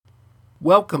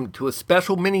Welcome to a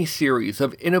special mini-series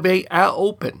of Innovate at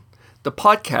Open, the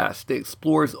podcast that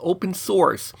explores open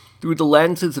source through the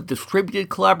lenses of distributed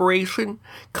collaboration,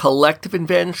 collective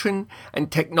invention,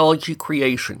 and technology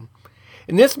creation.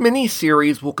 In this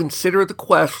mini-series, we'll consider the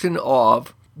question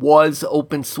of, was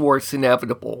open source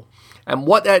inevitable? And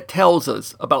what that tells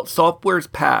us about software's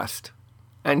past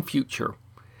and future.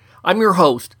 I'm your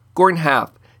host, Gordon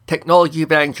Haff, Technology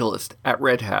Evangelist at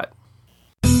Red Hat.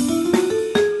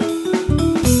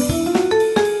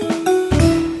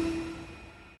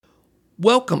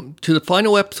 Welcome to the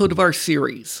final episode of our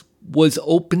series, Was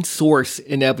Open Source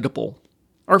Inevitable?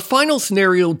 Our final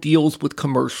scenario deals with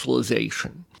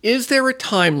commercialization. Is there a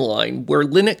timeline where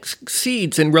Linux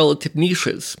succeeds in relative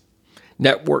niches,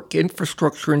 network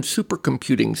infrastructure and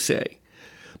supercomputing say,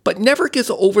 but never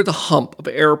gets over the hump of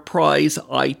enterprise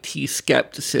IT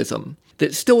skepticism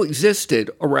that still existed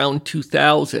around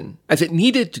 2000, as it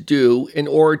needed to do in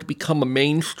order to become a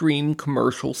mainstream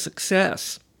commercial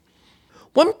success?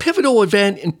 One pivotal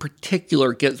event in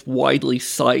particular gets widely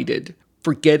cited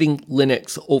for getting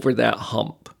Linux over that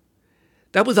hump.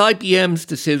 That was IBM's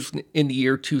decision in the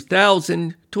year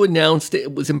 2000 to announce that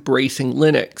it was embracing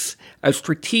Linux as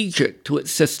strategic to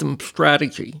its system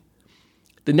strategy.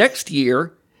 The next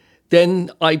year, then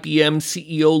IBM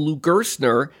CEO Lou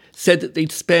Gerstner said that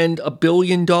they'd spend $1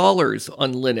 billion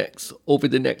on Linux over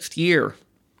the next year.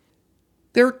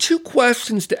 There are two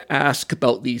questions to ask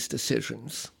about these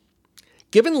decisions.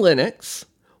 Given Linux,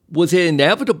 was it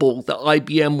inevitable that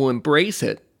IBM will embrace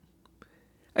it?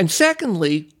 And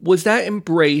secondly, was that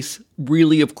embrace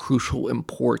really of crucial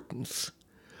importance?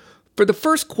 For the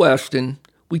first question,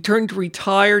 we turn to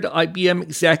retired IBM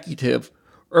executive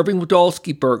Irving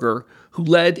Wildowski-Berger, who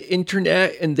led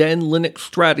Internet and then Linux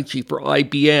strategy for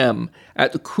IBM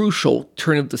at the crucial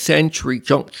turn-of-the-century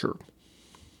juncture.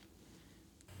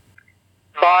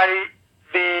 By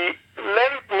the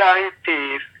late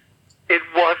 90s, it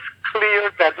was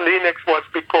clear that Linux was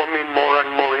becoming more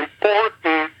and more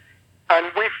important, and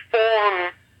we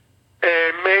formed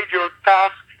a major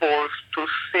task force to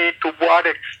see to what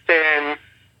extent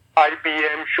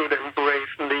IBM should embrace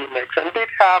Linux. And it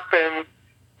happened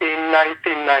in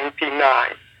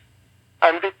 1999.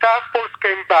 And the task force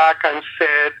came back and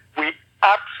said, we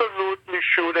absolutely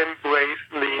should embrace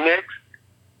Linux,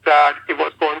 that it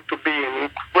was going to be an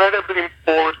incredibly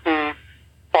important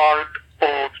part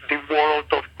of the world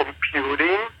of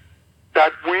computing,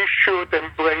 that we should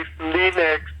embrace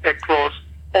Linux across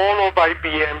all of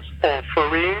IBM's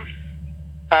offerings,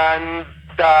 and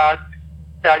that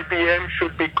IBM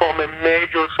should become a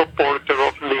major supporter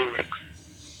of Linux.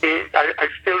 I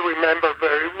still remember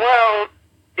very well,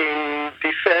 in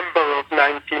December of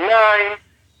 99,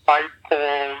 I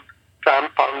called Sam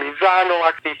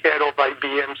Palmisano, the head of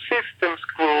IBM Systems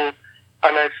Group,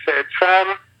 and I said,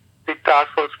 Sam, the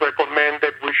task force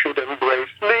recommended we should embrace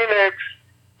Linux.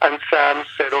 And Sam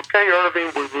said, okay,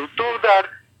 Irving, we will do that,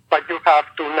 but you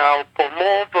have to now come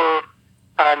over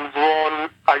and run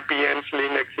IBM's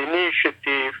Linux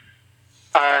initiative.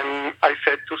 And I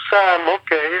said to Sam,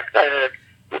 okay,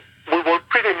 we were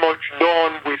pretty much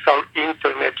done with our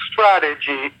internet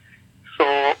strategy, so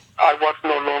I was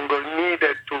no longer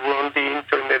needed to run the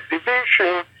internet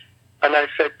division. And I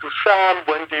said to Sam,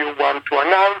 when do you want to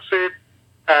announce it?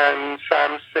 And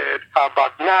Sam said, how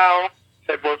about now? I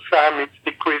said, well, Sam, it's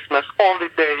the Christmas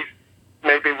holidays.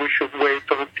 Maybe we should wait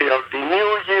until the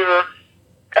new year.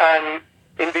 And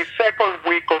in the second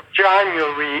week of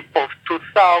January of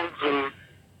 2000,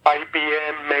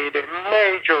 IBM made a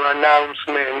major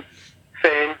announcement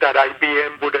saying that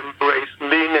IBM would embrace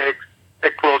Linux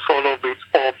across all of its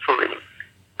offerings.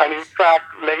 And in fact,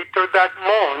 later that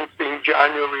month, in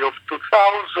January of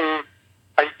 2000,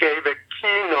 I gave a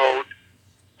keynote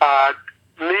at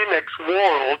Linux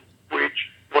World,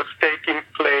 which was taking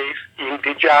place in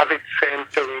the Javits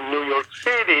Center in New York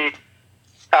City,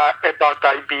 about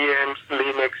IBM's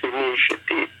Linux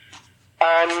initiative.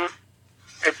 And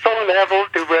at some level,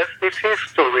 the rest is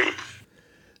history.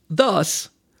 Thus,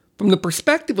 from the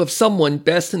perspective of someone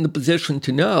best in the position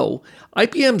to know,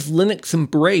 IBM's Linux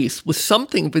embrace was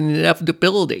something of an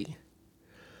inevitability.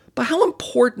 But how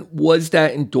important was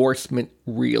that endorsement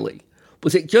really?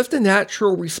 Was it just a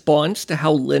natural response to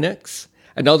how Linux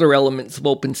and other elements of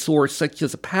open source such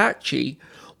as Apache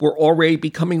were already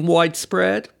becoming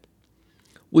widespread?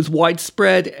 Was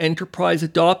widespread enterprise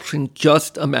adoption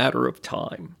just a matter of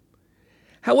time?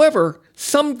 However,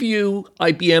 some view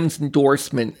IBM's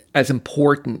endorsement as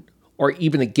important or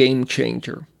even a game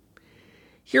changer.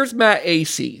 Here's Matt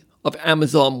Acey of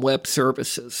Amazon Web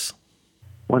Services.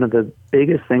 One of the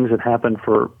biggest things that happened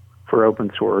for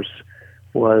open source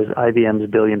was IBM's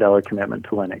billion-dollar commitment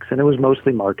to Linux. And it was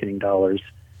mostly marketing dollars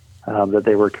that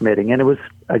they were committing. And it was,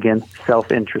 again,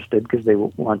 self-interested because they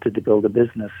wanted to build a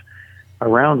business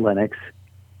around Linux.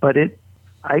 But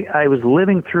I was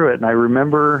living through it, and I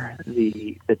remember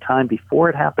the time before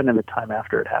it happened and the time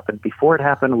after it happened. Before it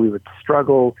happened, we would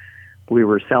struggle. We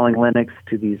were selling Linux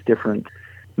to these different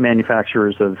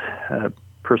manufacturers of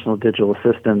personal digital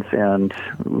assistants, and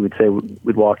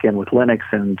we'd walk in with Linux,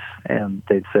 and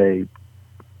they'd say,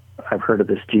 "I've heard of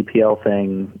this GPL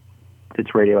thing.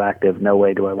 It's radioactive. No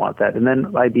way do I want that." And then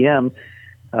IBM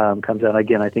comes out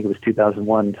again. I think it was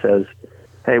 2001. Says,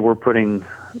 "Hey, we're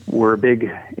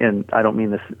big," and I don't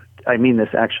mean this. I mean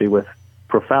this actually with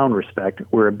profound respect.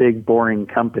 We're a big, boring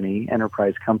company,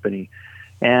 enterprise company,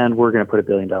 and we're going to put $1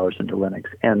 billion into Linux.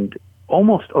 And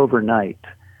almost overnight,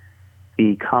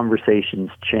 the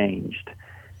conversations changed.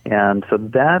 And so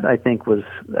that, I think, was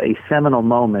a seminal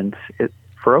moment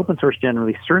for open source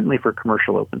generally, certainly for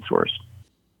commercial open source.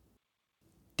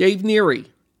 Dave Neary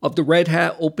of the Red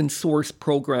Hat Open Source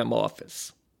Program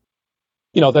Office.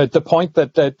 The point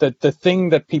that the thing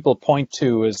that people point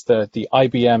to is that the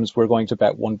IBMs were going to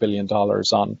bet $1 billion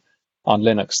on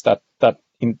Linux.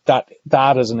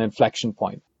 That is an inflection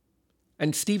point.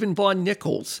 And Stephen Von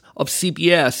Nichols of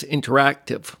CBS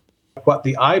Interactive. What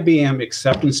the IBM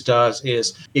acceptance does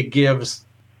is it gives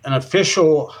an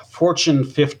official Fortune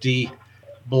 50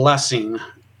 blessing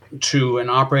to an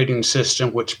operating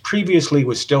system, which previously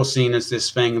was still seen as this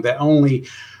thing that only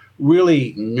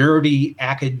really nerdy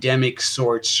academic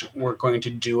sorts were going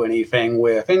to do anything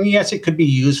with. And yes, it could be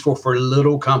useful for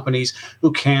little companies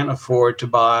who can't afford to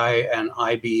buy an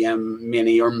IBM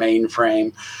Mini or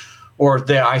mainframe, or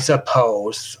I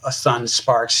suppose a Sun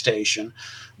SPARC station.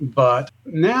 But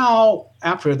now,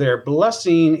 after their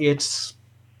blessing, it's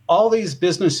all these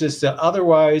businesses that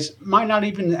otherwise might not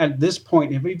even at this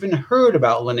point have even heard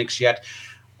about Linux yet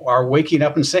are waking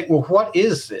up and saying, well, what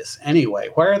is this anyway?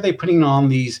 Why are they putting on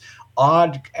these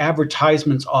odd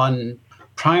advertisements on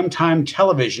primetime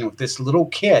television with this little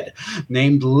kid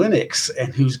named Linux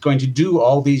and who's going to do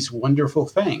all these wonderful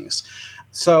things?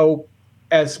 So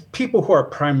as people who are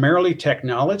primarily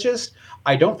technologists,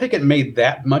 I don't think it made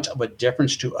that much of a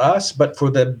difference to us, but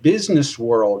for the business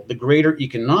world, the greater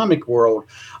economic world,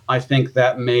 I think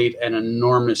that made an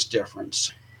enormous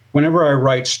difference. Whenever I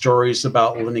write stories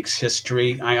about Linux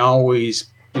history, I always,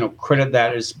 credit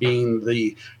that as being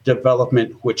the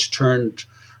development which turned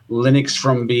Linux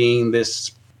from being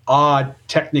this odd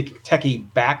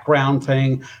techie background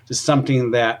thing to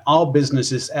something that all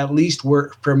businesses at least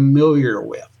were familiar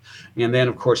with. And then,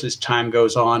 of course, as time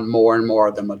goes on, more and more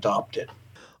of them adopt it.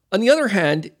 On the other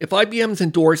hand, if IBM's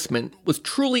endorsement was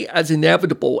truly as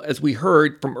inevitable as we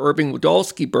heard from Irving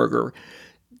Wildowski-Berger,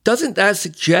 doesn't that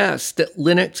suggest that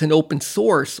Linux and open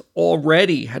source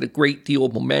already had a great deal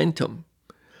of momentum?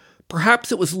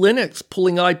 Perhaps it was Linux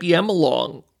pulling IBM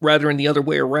along rather than the other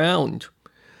way around.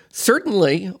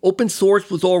 Certainly, open source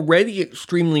was already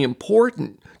extremely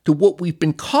important to what we've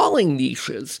been calling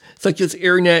niches, such as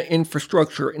internet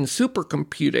infrastructure and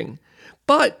supercomputing.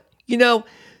 But,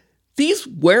 these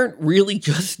weren't really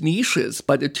just niches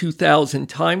by the 2000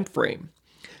 timeframe.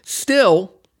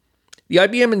 Still, the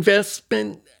IBM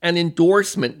investment and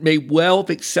endorsement may well have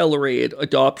accelerated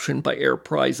adoption by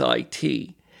enterprise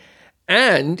IT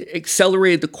and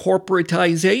accelerated the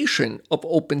corporatization of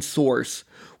open source,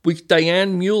 which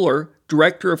Diane Mueller,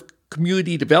 Director of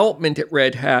Community Development at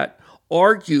Red Hat,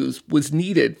 argues was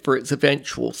needed for its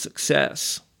eventual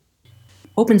success.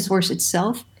 Open source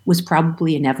itself was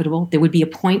probably inevitable. There would be a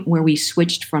point where we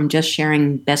switched from just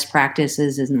sharing best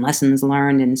practices and lessons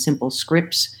learned and simple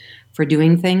scripts for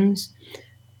doing things.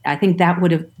 I think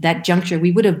that juncture,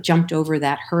 we would have jumped over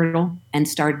that hurdle and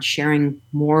started sharing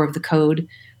more of the code.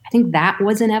 I think that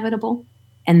was inevitable.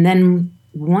 And then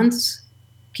once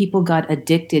people got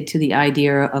addicted to the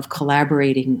idea of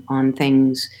collaborating on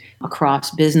things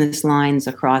across business lines,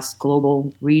 across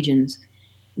global regions,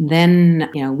 then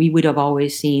we would have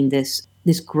always seen this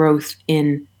growth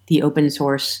in the open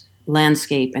source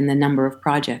landscape and the number of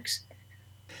projects.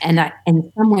 And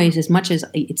in some ways, as much as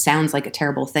it sounds like a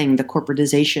terrible thing, the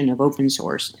corporatization of open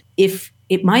source, if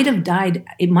it might have died,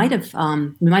 we might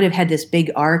have had this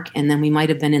big arc, and then we might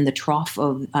have been in the trough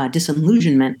of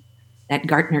disillusionment, that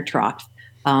Gartner trough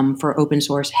for open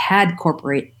source, had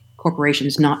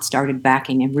corporations not started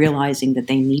backing and realizing that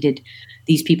they needed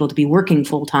these people to be working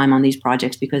full-time on these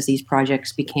projects, because these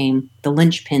projects became the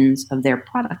linchpins of their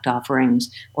product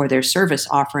offerings or their service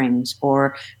offerings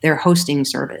or their hosting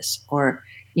service, or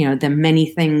the many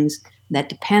things that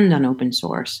depend on open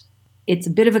source. It's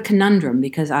a bit of a conundrum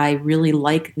because I really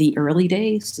like the early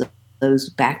days,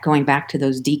 going back to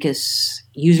those DCUS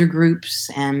user groups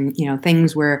and,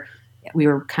 things where we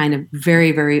were kind of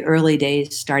very, very early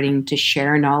days starting to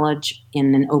share knowledge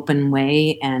in an open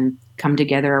way and come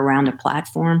together around a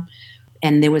platform.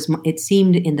 And it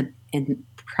seemed in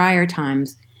prior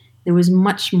times, there was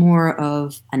much more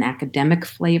of an academic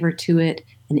flavor to it,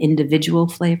 an individual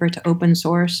flavor to open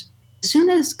source. As soon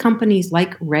as companies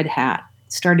like Red Hat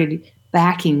started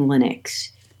backing Linux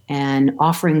and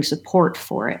offering support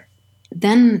for it,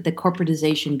 then the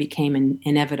corporatization became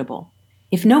inevitable.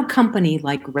 If no company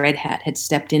like Red Hat had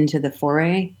stepped into the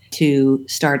foray to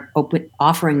start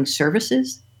offering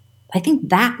services, I think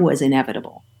that was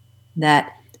inevitable.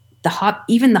 That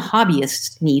even the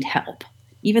hobbyists need help.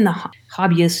 Even the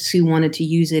hobbyists who wanted to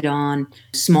use it on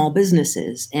small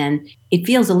businesses. And it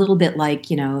feels a little bit like,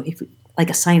 like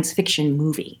a science fiction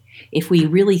movie. If we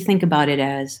really think about it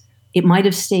as, it might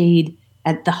have stayed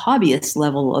at the hobbyist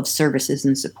level of services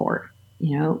and support,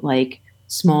 like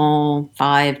small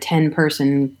 5-10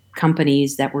 person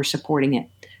companies that were supporting it.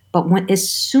 But as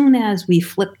soon as we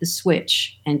flipped the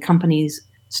switch and companies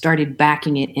started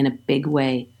backing it in a big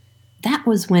way, that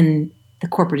was when the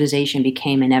corporatization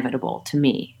became inevitable to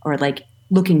me, or like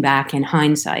looking back in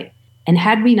hindsight. And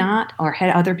had we not, or had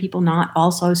other people not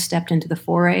also stepped into the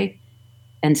foray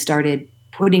and started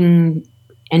putting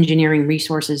engineering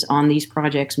resources on these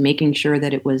projects, making sure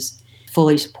that it was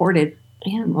fully supported,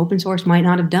 open source might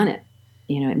not have done it.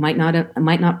 It might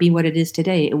not be what it is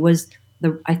today. It was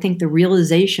I think the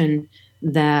realization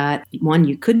that, one,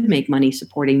 you could make money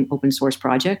supporting open source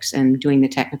projects and doing the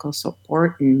technical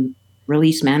support and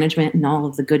release management and all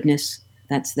of the goodness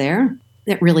that's there,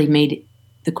 that really made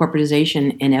the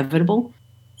corporatization inevitable.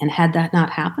 And had that not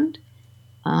happened,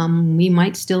 we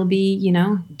might still be,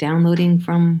 downloading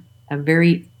from a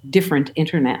very different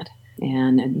internet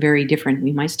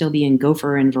we might still be in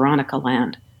Gopher and Veronica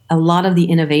land. A lot of the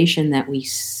innovation that we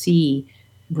see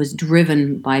was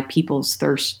driven by people's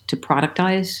thirst to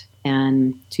productize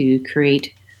and to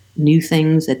create new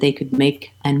things that they could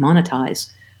make and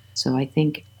monetize. So I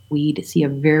think we'd see a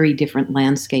very different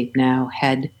landscape now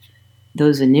had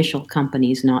those initial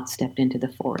companies not stepped into the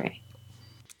foray.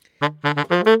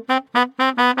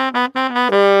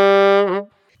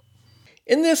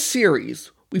 In this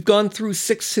series, we've gone through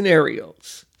 6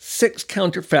 scenarios, 6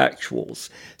 counterfactuals,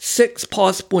 6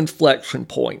 possible inflection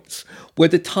points where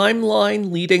the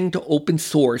timeline leading to open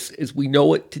source as we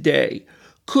know it today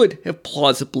could have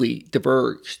plausibly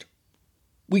diverged.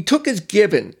 We took as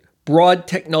given broad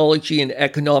technology and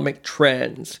economic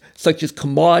trends such as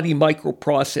commodity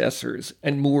microprocessors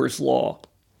and Moore's Law.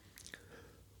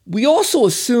 We also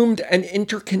assumed an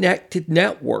interconnected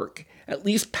network, at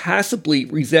least passably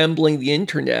resembling the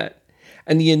internet,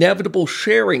 and the inevitable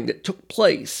sharing that took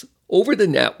place over the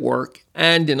network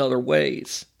and in other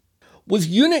ways. Was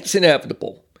Unix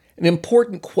inevitable? An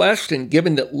important question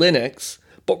given that Linux,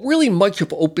 but really much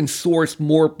of open source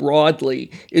more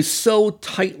broadly, is so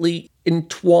tightly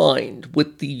entwined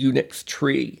with the Unix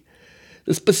tree.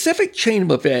 The specific chain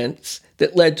of events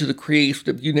that led to the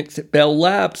creation of Unix at Bell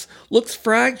Labs looks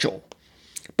fragile.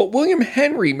 But William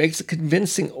Henry makes a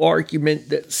convincing argument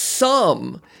that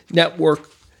some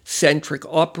network-centric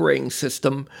operating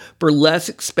system for less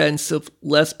expensive,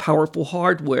 less powerful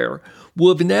hardware will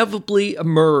have inevitably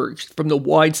emerged from the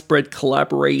widespread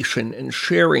collaboration and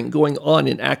sharing going on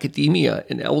in academia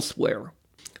and elsewhere.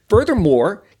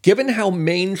 Furthermore, given how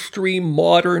mainstream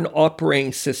modern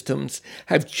operating systems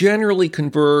have generally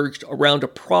converged around a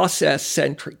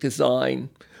process-centric design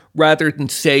rather than,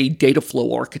 say, data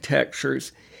flow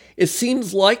architectures, it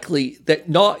seems likely that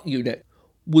not Unix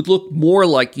would look more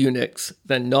like Unix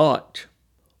than not.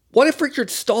 What if Richard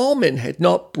Stallman had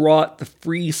not brought the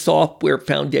Free Software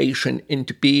Foundation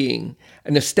into being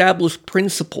and established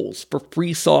principles for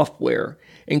free software,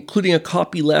 including a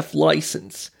copyleft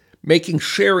license, making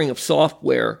sharing of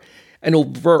software an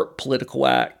overt political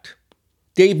act?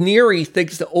 Dave Neary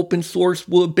thinks that open source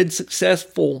would have been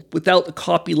successful without the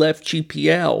copyleft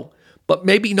GPL, but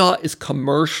maybe not as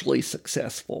commercially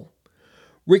successful.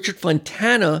 Richard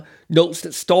Fontana notes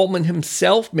that Stallman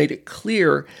himself made it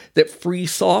clear that free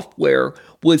software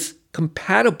was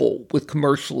compatible with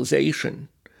commercialization.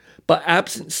 But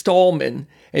absent Stallman,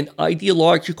 an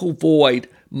ideological void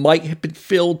might have been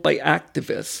filled by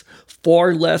activists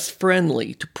far less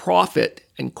friendly to profit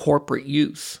and corporate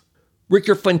use.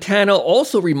 Richard Fontana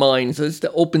also reminds us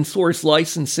that open source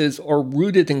licenses are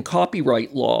rooted in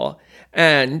copyright law,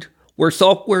 and where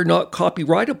software not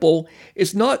copyrightable,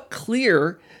 it's not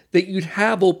clear that you'd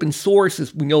have open source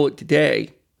as we know it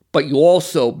today, but you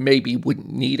also maybe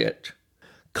wouldn't need it.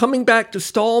 Coming back to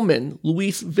Stallman,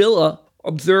 Luis Villa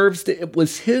observes that it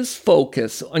was his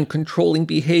focus on controlling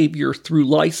behavior through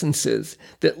licenses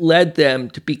that led them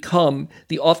to become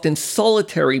the often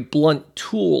solitary blunt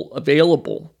tool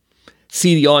available.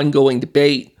 See the ongoing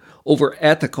debate over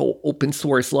ethical open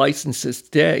source licenses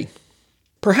today.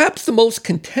 Perhaps the most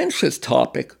contentious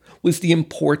topic was the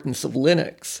importance of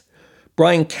Linux.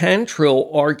 Brian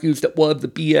Cantrill argues that one of the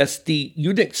BSD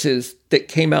Unixes that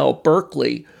came out of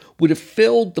Berkeley would have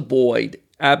filled the void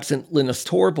absent Linus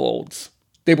Torvalds.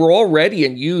 They were already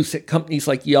in use at companies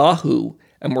like Yahoo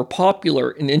and were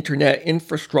popular in internet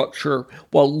infrastructure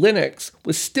while Linux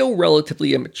was still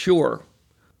relatively immature.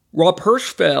 Rob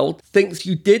Hirschfeld thinks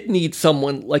you did need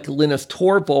someone like Linus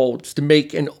Torvalds to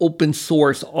make an open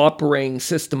source operating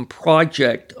system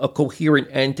project a coherent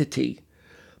entity.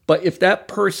 But if that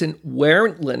person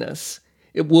weren't Linus,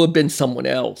 it would have been someone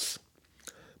else.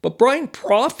 But Brian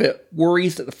Proffitt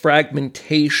worries that the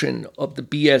fragmentation of the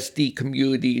BSD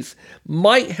communities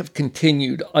might have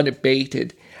continued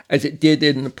unabated as it did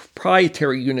in the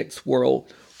proprietary Unix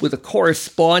world, with a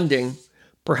corresponding,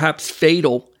 perhaps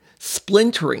fatal,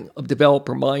 splintering of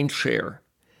developer mindshare.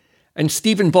 And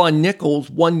Stephen Von Nichols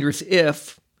wonders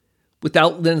if,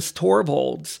 without Linus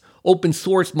Torvalds, open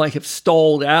source might have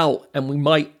stalled out and we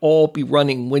might all be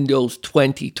running Windows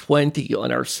 2020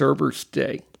 on our servers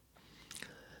today.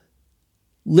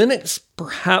 Linux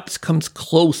perhaps comes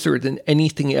closer than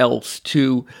anything else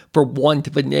to, for want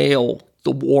of a nail,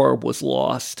 the war was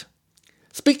lost.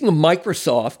 Speaking of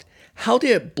Microsoft, how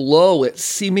did it blow its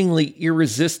seemingly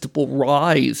irresistible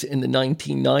rise in the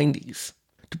 1990s?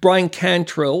 To Brian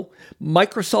Cantrill,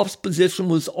 Microsoft's position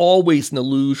was always an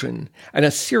illusion and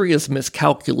a serious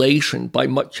miscalculation by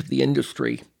much of the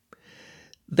industry.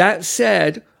 That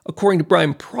said, according to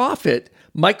Brian Proffitt,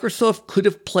 Microsoft could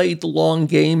have played the long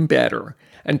game better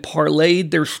and parlayed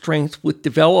their strength with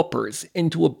developers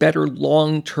into a better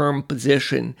long-term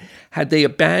position had they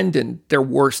abandoned their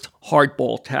worst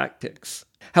hardball tactics.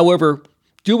 However,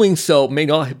 doing so may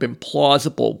not have been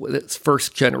plausible with its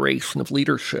first generation of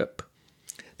leadership.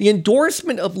 The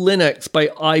endorsement of Linux by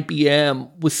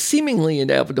IBM was seemingly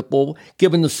inevitable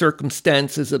given the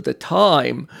circumstances of the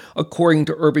time, according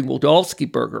to Irving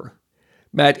Wildowski-Berger.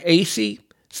 Matt Acey,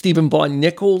 Stephen Von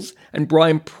Nichols, and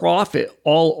Brian Proffitt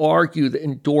all argue the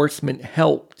endorsement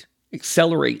helped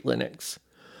accelerate Linux.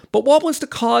 But what was the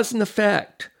cause and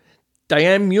effect?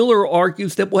 Diane Mueller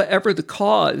argues that whatever the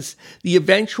cause, the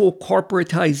eventual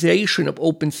corporatization of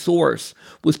open source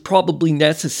was probably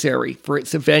necessary for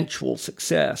its eventual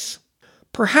success.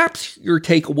 Perhaps your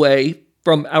takeaway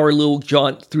from our little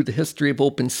jaunt through the history of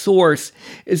open source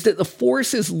is that the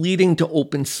forces leading to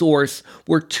open source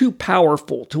were too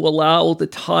powerful to allow the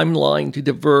timeline to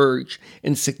diverge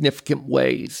in significant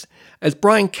ways. As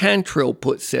Brian Cantrill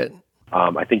puts it,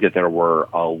 I think that there were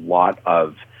a lot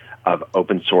of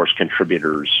open source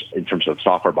contributors in terms of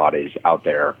software bodies out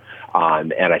there.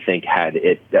 And I think had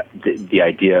it, the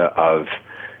idea of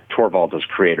Torvalds as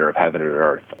creator of heaven and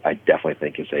earth, I definitely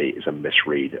think is a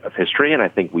misread of history. And I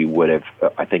think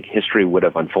history would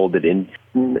have unfolded in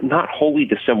not wholly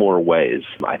dissimilar ways.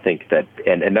 I think that,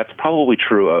 and that's probably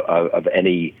true of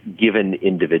any given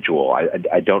individual.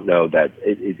 I don't know that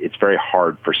it's very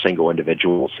hard for single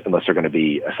individuals, unless they're going to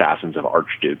be assassins of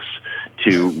archdukes,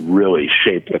 to really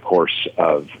shape the course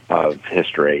of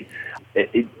history.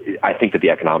 I think that the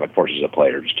economic forces at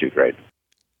play are just too great.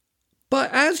 But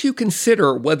as you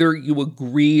consider whether you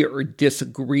agree or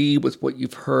disagree with what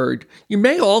you've heard, you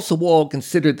may also all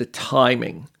consider the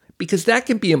timing, because that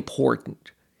can be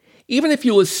important. Even if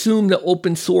you assume that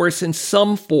open source in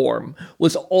some form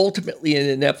was ultimately an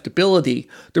inevitability,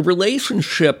 the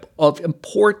relationship of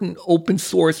important open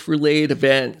source related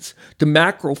events to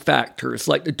macro factors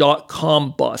like the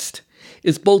 .com bust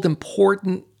is both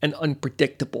important and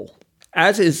unpredictable,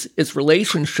 as is its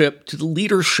relationship to the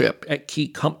leadership at key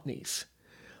companies.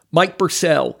 Mike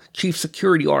Bursell, Chief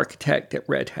Security Architect at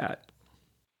Red Hat.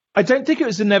 I don't think it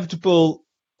was inevitable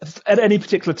at any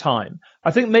particular time.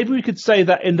 I think maybe we could say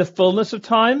that in the fullness of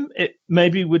time, it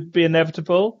maybe would be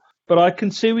inevitable, but I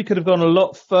can see we could have gone a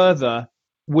lot further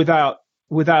without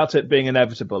it being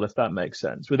inevitable, if that makes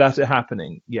sense, without it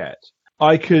happening yet.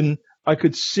 I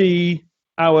could see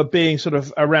our being sort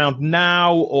of around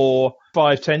now or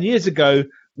 5-10 years ago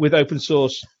with open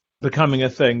source becoming a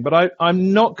thing, but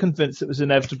I'm not convinced it was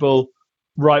inevitable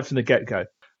right from the get-go.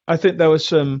 I think there were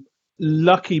some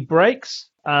lucky breaks,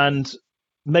 and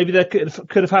maybe that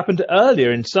could have happened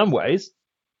earlier in some ways,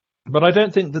 but I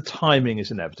don't think the timing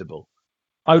is inevitable.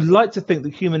 I would like to think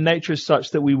that human nature is such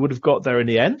that we would have got there in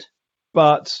the end,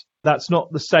 but that's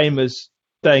not the same as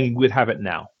saying we'd have it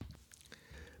now.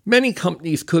 Many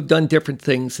companies could have done different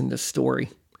things in this story.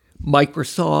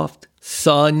 Microsoft,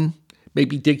 Sun,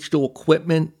 maybe Digital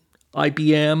Equipment,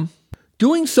 IBM.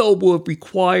 Doing so would have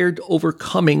required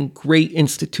overcoming great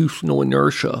institutional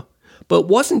inertia, but it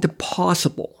wasn't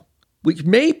impossible, which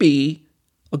may be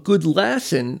a good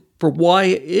lesson for why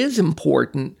it is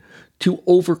important to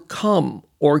overcome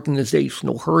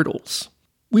organizational hurdles.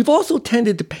 We've also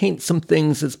tended to paint some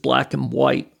things as black and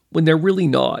white when they're really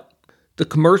not. The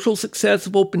commercial success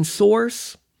of open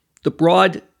source, the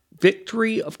broad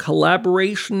victory of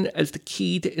collaboration as the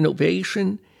key to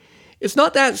innovation, it's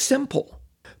not that simple.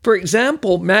 For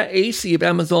example, Matt Acey of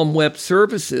Amazon Web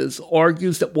Services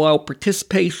argues that while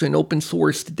participation in open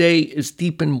source today is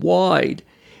deep and wide,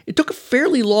 it took a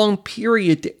fairly long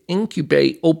period to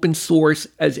incubate open source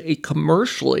as a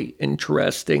commercially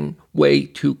interesting way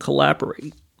to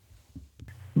collaborate.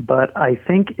 But I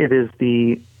think it's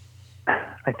the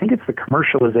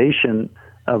commercialization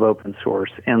of open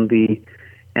source and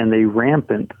the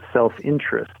rampant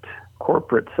self-interest,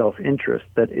 corporate self-interest,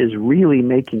 that is really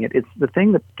making it. It's the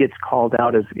thing that gets called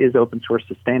out as, is open source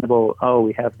sustainable? Oh,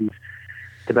 we have these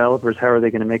developers. How are they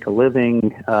going to make a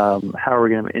living? How are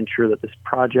we going to ensure that this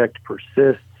project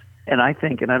persists? And I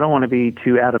think, and I don't want to be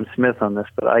too Adam Smith on this,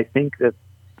 but I think that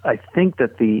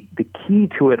the key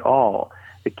to it all,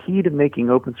 the key to making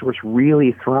open source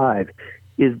really thrive,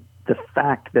 is the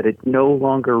fact that it no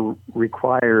longer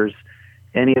requires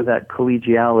any of that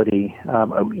collegiality.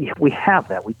 We have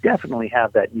that. We definitely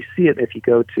have that. You see it if you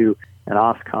go to an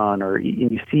OSCON, or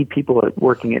you see people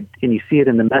working at, and you see it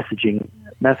in the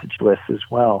message lists as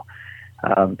well.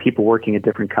 People working at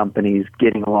different companies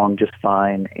getting along just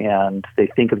fine, and they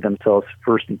think of themselves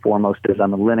first and foremost as,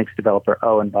 I'm a Linux developer.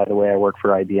 Oh, and by the way, I work for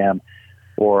IBM.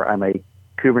 Or I'm a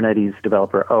Kubernetes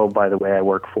developer. Oh, by the way, I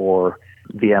work for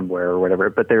VMware or whatever.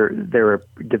 But they're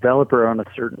a developer on a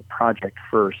certain project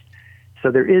first. So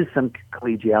there is some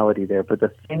collegiality there, but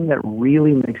the thing that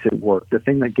really makes it work, the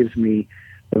thing that gives me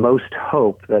the most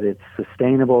hope that it's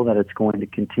sustainable, that it's going to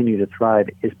continue to thrive,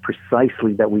 is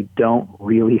precisely that we don't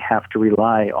really have to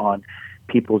rely on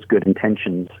people's good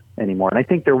intentions anymore. And I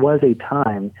think there was a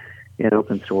time in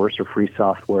open source or free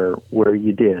software where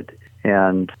you did.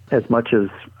 And as much as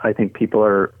I think people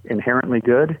are inherently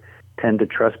good, tend to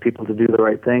trust people to do the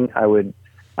right thing,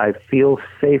 I feel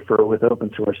safer with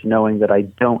open source knowing that I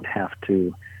don't have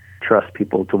to trust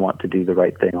people to want to do the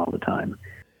right thing all the time.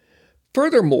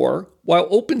 Furthermore, while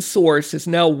open source is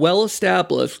now well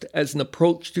established as an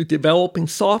approach to developing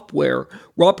software,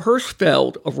 Rob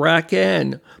Hirschfeld of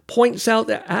RackN points out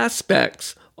that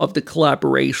aspects of the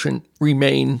collaboration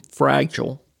remain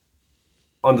fragile.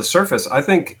 On the surface, I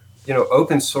think,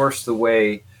 open source, the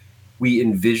way we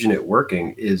envision it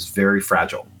working, is very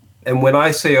fragile. And when I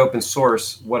say open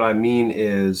source, what I mean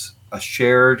is a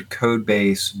shared code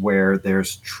base where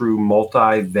there's true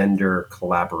multi-vendor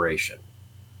collaboration.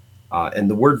 And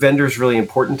the word vendor is really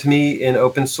important to me in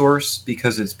open source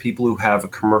because it's people who have a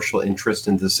commercial interest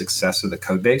in the success of the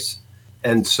code base.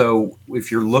 And so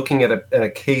if you're looking at a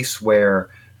case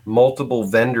where multiple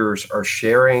vendors are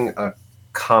sharing a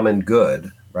common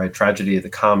good, right? Tragedy of the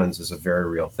commons is a very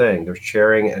real thing. They're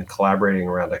sharing and collaborating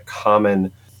around a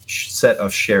common set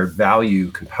of shared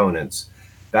value components.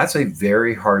 That's a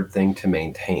very hard thing to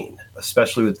maintain,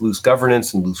 especially with loose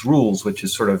governance and loose rules, which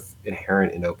is sort of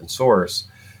inherent in open source.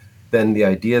 Then the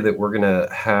idea that we're going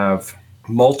to have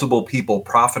multiple people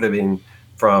profiting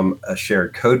from a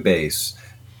shared code base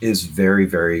is very,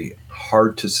 very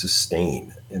hard to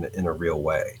sustain in a real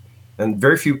way. And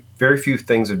very few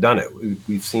things have done it.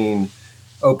 We've seen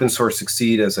open source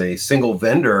succeed as a single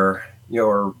vendor,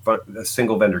 or a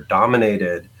single vendor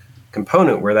dominated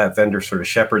component where that vendor sort of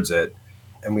shepherds it.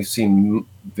 And we've seen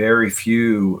very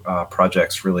few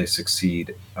projects really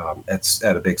succeed at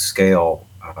a big scale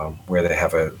where they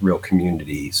have a real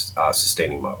community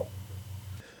sustaining model.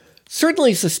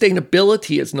 Certainly,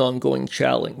 sustainability is an ongoing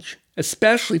challenge,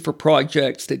 especially for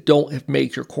projects that don't have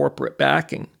major corporate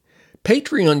backing.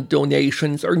 Patreon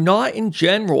donations are not in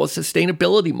general a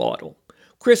sustainability model.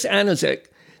 Chris Aniszczyk,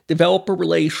 Developer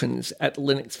Relations at the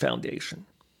Linux Foundation.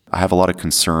 I have a lot of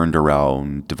concern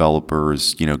around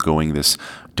developers, going this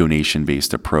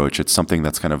donation-based approach. It's something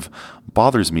that's kind of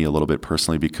bothers me a little bit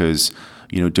personally because,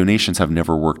 donations have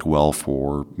never worked well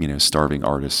for, starving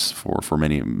artists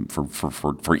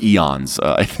for eons.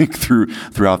 I think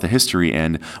throughout the history.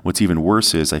 And what's even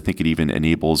worse is I think it even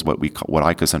enables what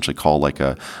I could essentially call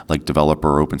like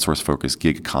developer open source focused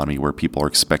gig economy, where people are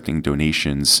expecting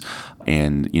donations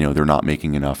and they're not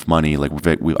making enough money. Like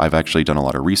I've actually done a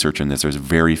lot of research in this. There's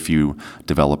very few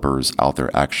developers out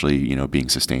there actually being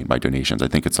sustained by donations. I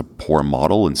think it's a poor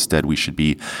model. Instead, we should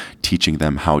be teaching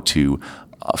them how to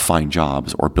find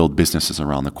jobs or build businesses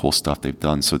around the cool stuff they've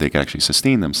done, so they can actually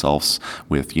sustain themselves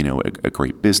with a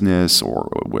great business or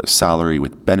with salary,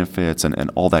 with benefits,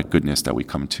 and all that goodness that we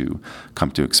come to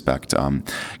expect.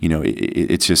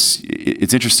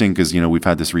 It's interesting because we've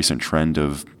had this recent trend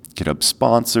of GitHub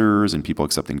sponsors and people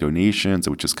accepting donations,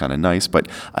 which is kind of nice. But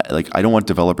I don't want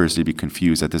developers to be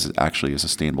confused that this is actually a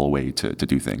sustainable way to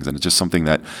do things. And it's just something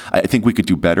that I think we could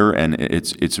do better. And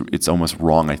it's almost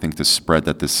wrong, I think, to spread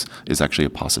that this is actually a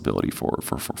possibility for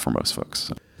most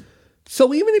folks.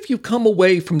 So even if you come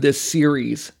away from this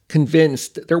series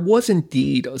convinced that there was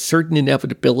indeed a certain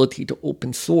inevitability to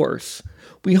open source,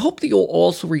 we hope that you'll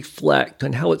also reflect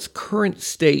on how its current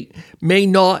state may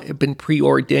not have been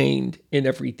preordained in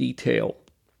every detail.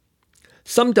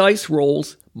 Some dice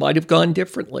rolls might have gone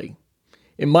differently.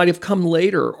 It might have come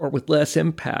later or with less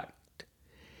impact.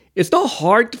 It's not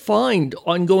hard to find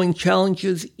ongoing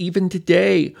challenges even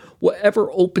today, whatever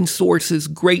open source's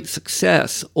great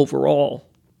success overall.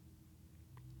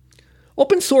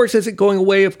 Open source isn't going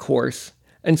away, of course,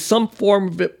 and some form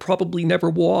of it probably never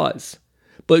was,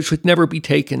 but it should never be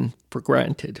taken for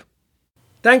granted.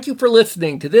 Thank you for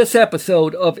listening to this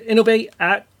episode of Innovate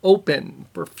at Open.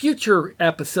 For future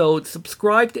episodes,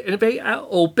 subscribe to Innovate at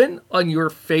Open on your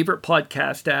favorite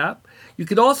podcast app. You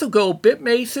can also go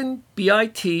bitmason,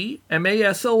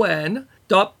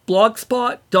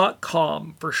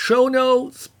 bitmason.blogspot.com for show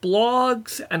notes,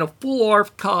 blogs, and a full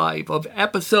archive of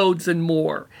episodes and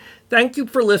more. Thank you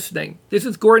for listening. This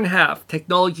is Gordon Half,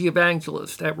 Technology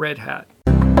Evangelist at Red Hat.